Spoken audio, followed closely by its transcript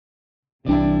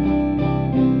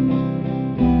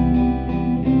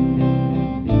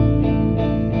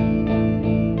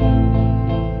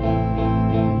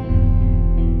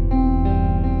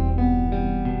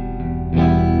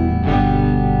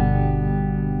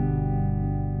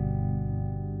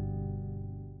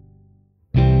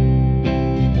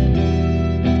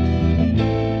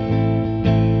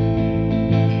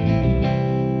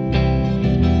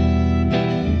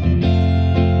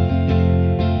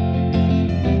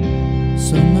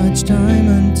much time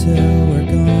until we're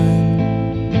gone.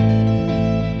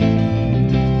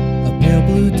 A pale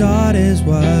blue dot is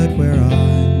what we're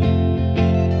on,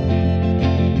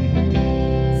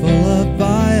 full of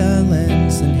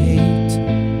violence and hate.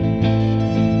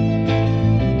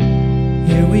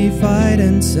 Here we fight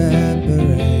and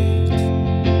separate.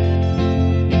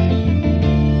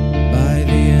 By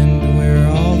the end we're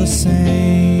all the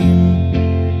same,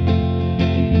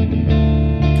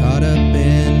 caught up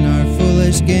in our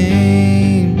foolish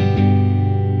game.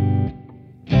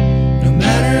 No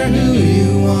matter who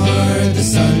you are, the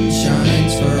sun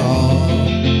shines for all.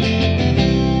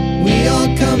 We all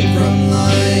come from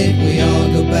light, we all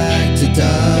go back to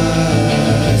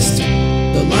dust.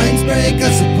 The lines break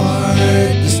us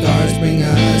apart, the stars bring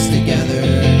us together.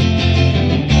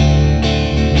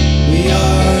 We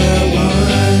are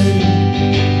one,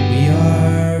 we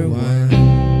are one.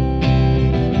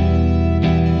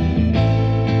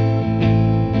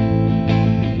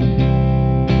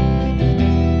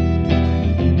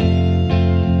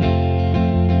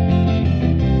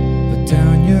 Put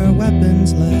down your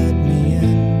weapons, let me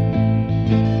in.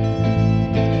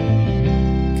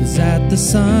 'Cause at the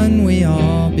sun we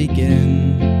all begin.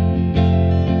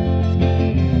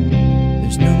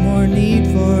 There's no more need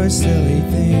for silly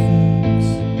things.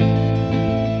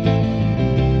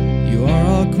 You are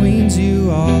all queens,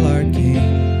 you all are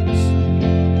kings.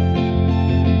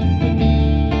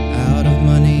 Out of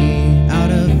money,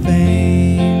 out of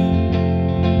fame,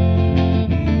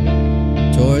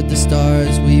 toward the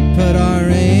stars we put our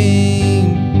aim.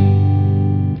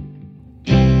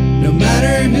 No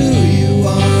matter who you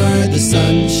are, the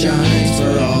sun shines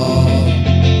for all.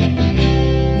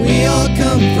 We all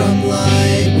come from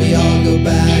light, we all go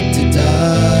back to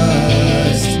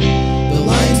dust. The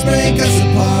lines break us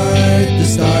apart, the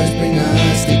stars bring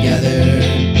us together.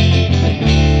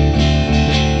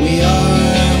 We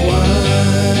are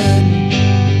one,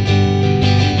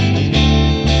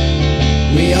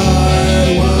 we are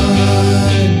one.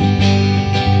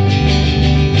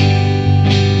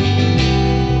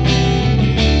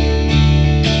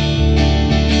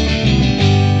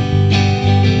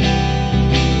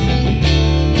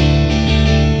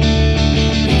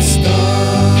 It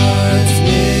starts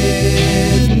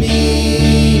with me.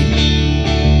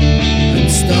 I'm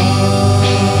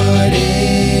starting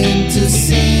to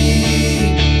see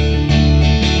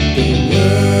the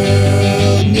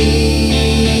world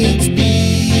needs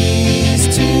peace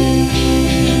to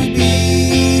be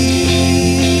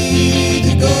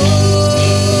the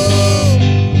goal.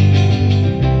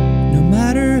 No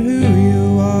matter who you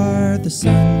are, the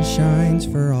sun shines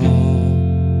for all.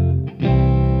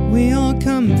 We all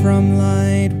come from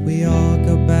light, we all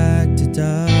go back to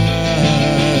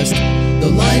dust.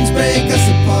 The lines break us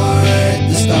apart,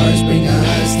 the stars bring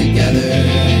us together.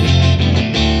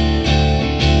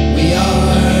 We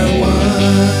are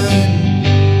one.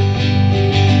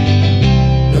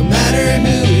 No matter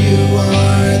who you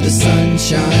are, the sun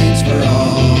shines for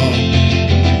all.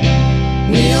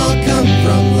 We all come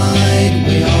from light,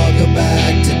 we all go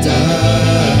back to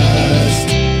dust.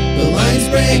 The lines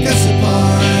break us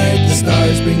apart, the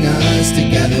stars bring us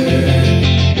together.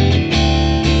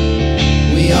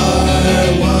 We are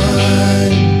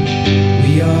one,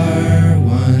 we are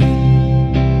one.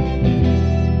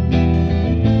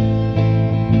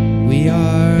 We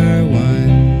are one.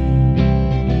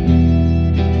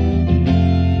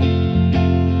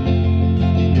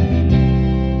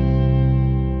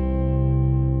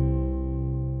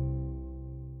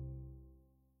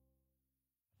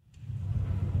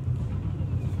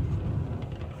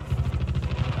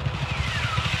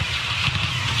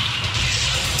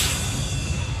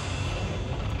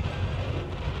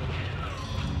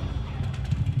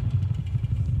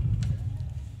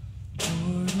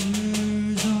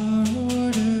 Orders are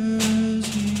orders,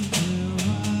 we do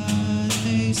what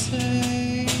they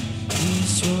say.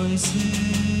 These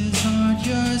choices aren't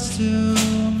yours to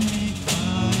make.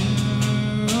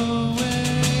 Fire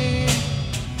away.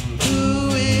 Who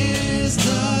is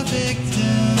the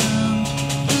victim?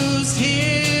 Who's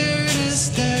here to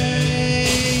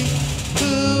stay?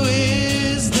 Who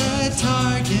is the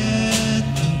target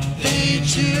they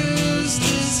choose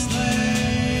to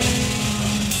slay?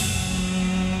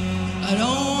 I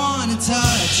don't wanna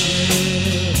touch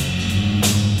it.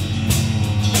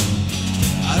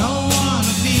 I don't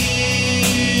wanna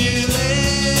feel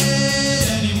it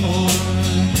anymore.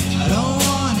 I don't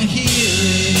wanna hear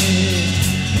it.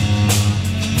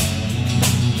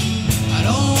 I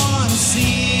don't wanna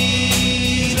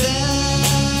see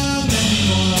them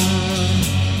anymore.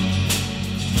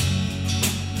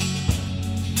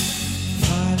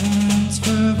 Violence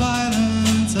for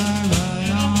violence, I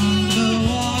write on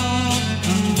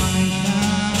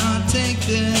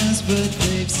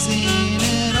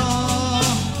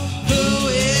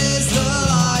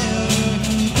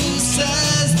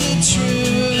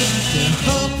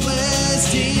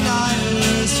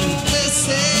deniers who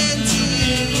listen to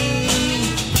you.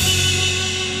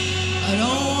 I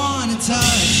don't wanna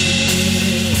touch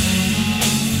it.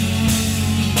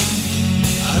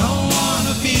 I don't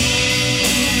wanna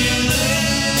feel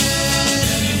it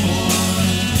anymore.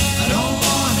 I don't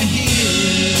wanna hear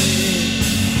it.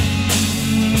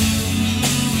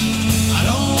 I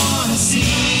don't wanna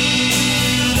see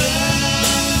them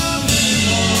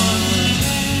anymore.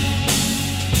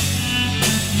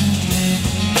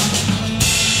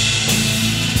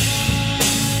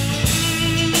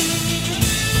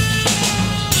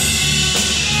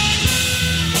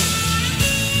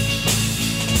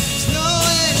 There's no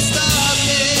way to stop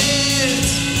this.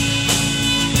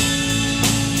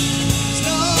 There's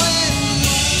no way to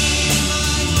leave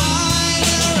my mind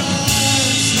at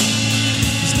rest.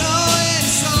 There's no way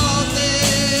to solve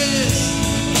this.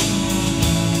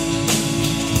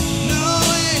 No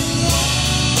way to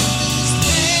leave this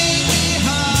thing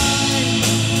behind.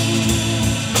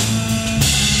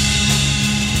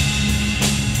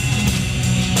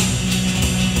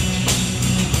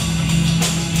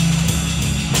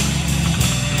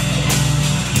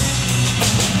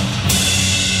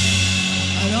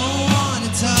 I don't wanna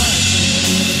touch it.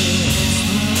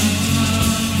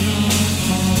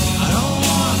 I don't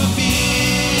wanna feel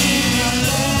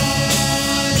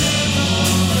it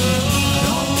anymore. I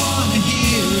don't wanna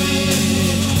hear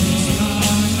it.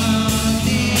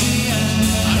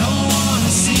 I don't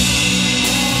wanna see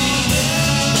them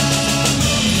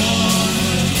anymore.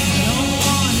 I don't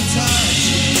wanna touch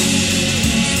it.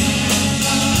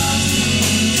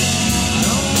 I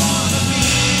don't wanna feel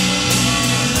it.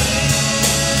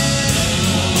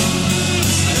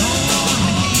 I don't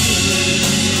wanna hear it.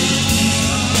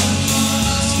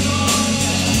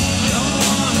 I don't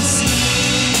wanna see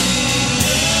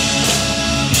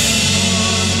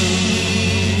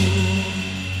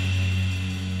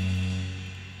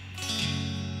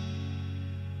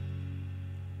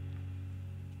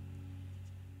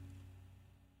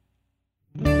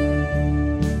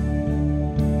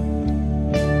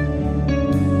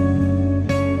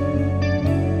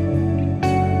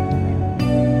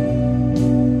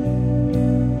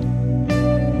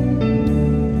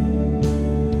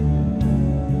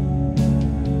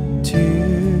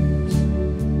tears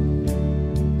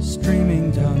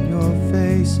streaming down your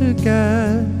face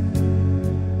again.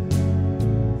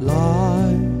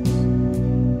 Lies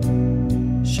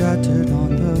shattered on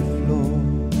the floor.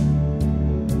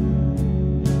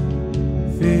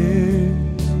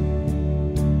 Fears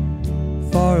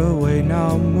far away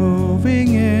now moving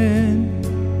in.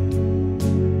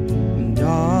 And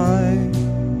I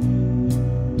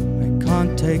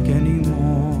can't take any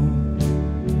more.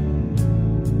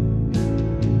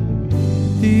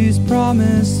 These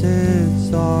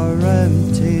promises are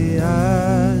empty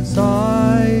as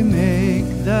I make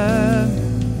them.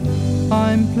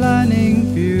 I'm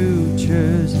planning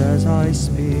futures as I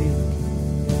speak.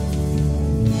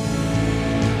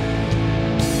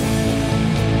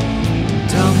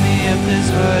 Tell me if this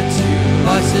hurts you.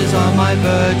 Vices are my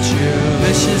virtue.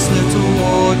 Vicious little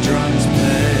war drums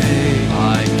play.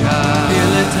 I can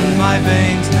feel it in my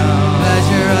veins now.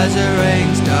 Pleasure as it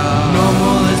rains down.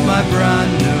 Normal is my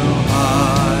brand new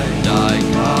high. I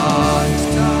can't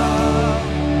stop.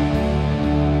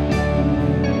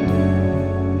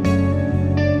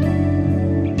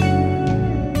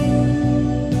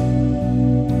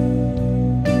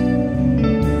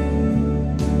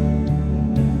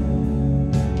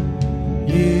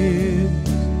 Years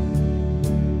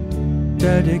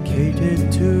dedicated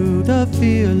to the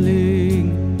feeling.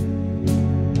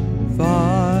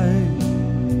 5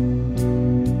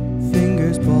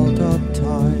 fingers balled up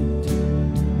tight.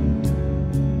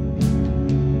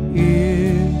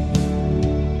 Ears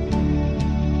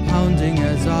pounding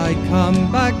as I come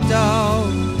back down.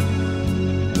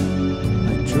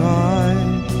 I drive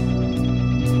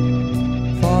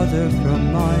farther from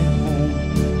my home.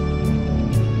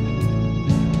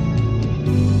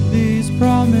 These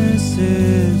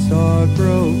promises are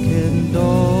broken,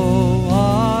 though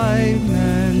I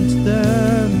meant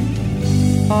them.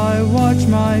 I watch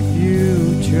my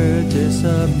future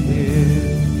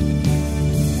disappear.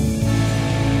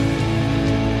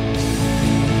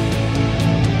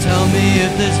 Tell me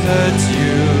if this hurts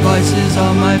you. Vices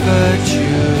are my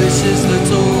virtue. Vicious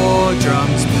little war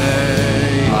drums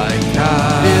play. I can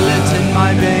feel it in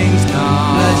my veins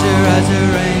now. Pleasure as it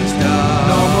rains down.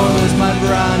 Normal is my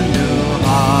brand new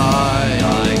high.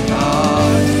 I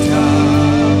can't tell.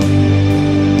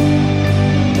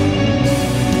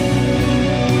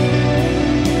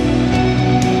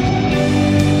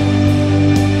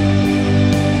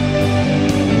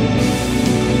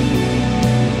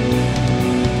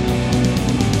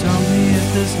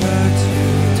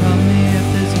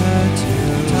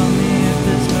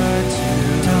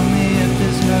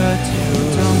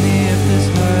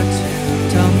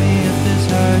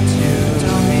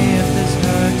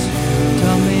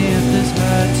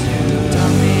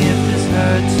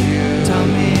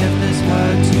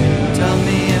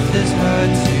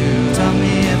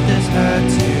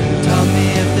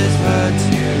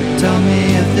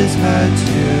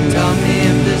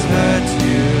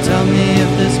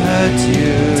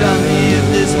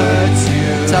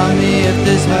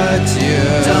 hurts you.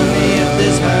 Tell me if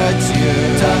this hurts you.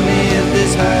 Tell me if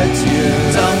this hurts you.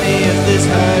 Tell me if this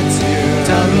hurts you.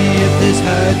 Tell me if this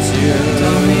hurts you.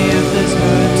 Tell me if this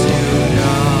hurts you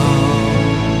now.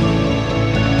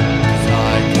 'Cause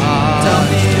I can't. Tell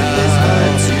me if this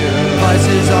hurts you.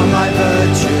 Prices on my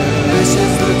virtue.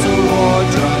 Vicious little war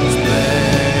drums play.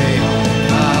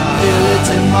 Feel it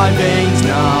in my veins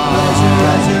now. Pleasure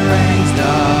as it rains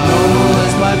down. Normal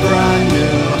is my brand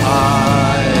new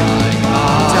high.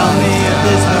 Tell me if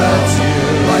this hurts you.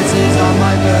 Prices on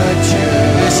my virtue.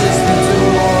 Vicious little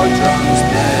war drums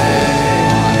play.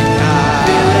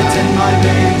 Feel it in my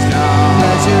veins now.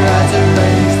 Pleasure as it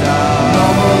rains down.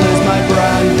 Normal is my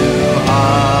brand new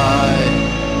high.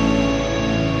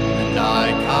 And I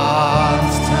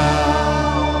can't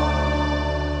tell.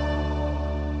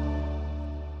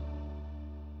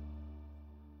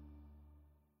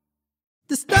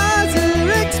 The stars are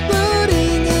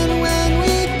exploding, and when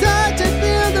we touch, I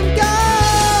feel them go.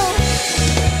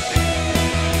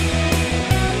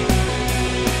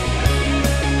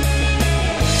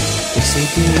 They say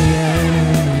the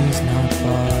enemy's not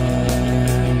far.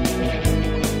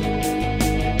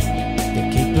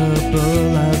 They're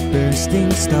capable of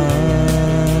bursting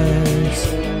stars,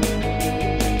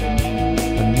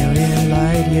 a million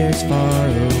light years far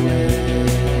away.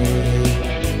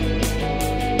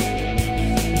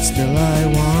 Still I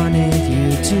wanted you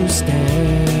to stay.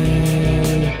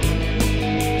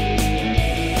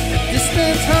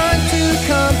 Distance hard to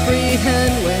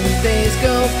comprehend when days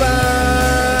go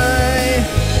by.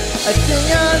 I feel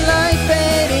your light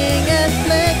fading and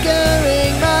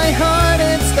flickering. My heart,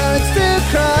 it starts to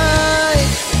cry.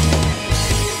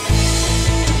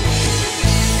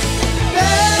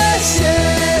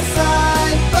 Precious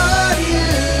life for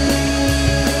you.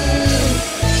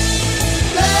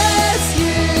 Bless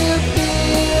you,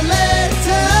 feel it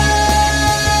too.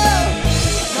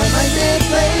 My mind, it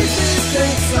plays these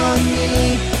tricks on me.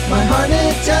 My heart,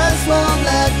 it just won't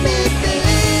let me be.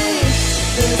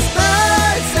 The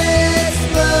sparks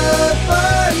explode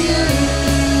for you.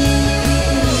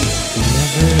 You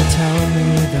never tell me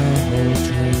the whole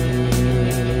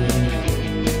truth.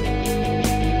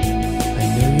 I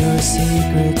know your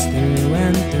secrets through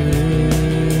and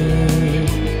through.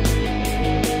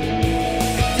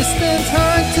 Distance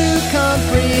hard to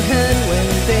comprehend when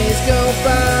days go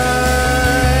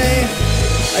by.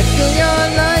 I feel your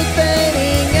light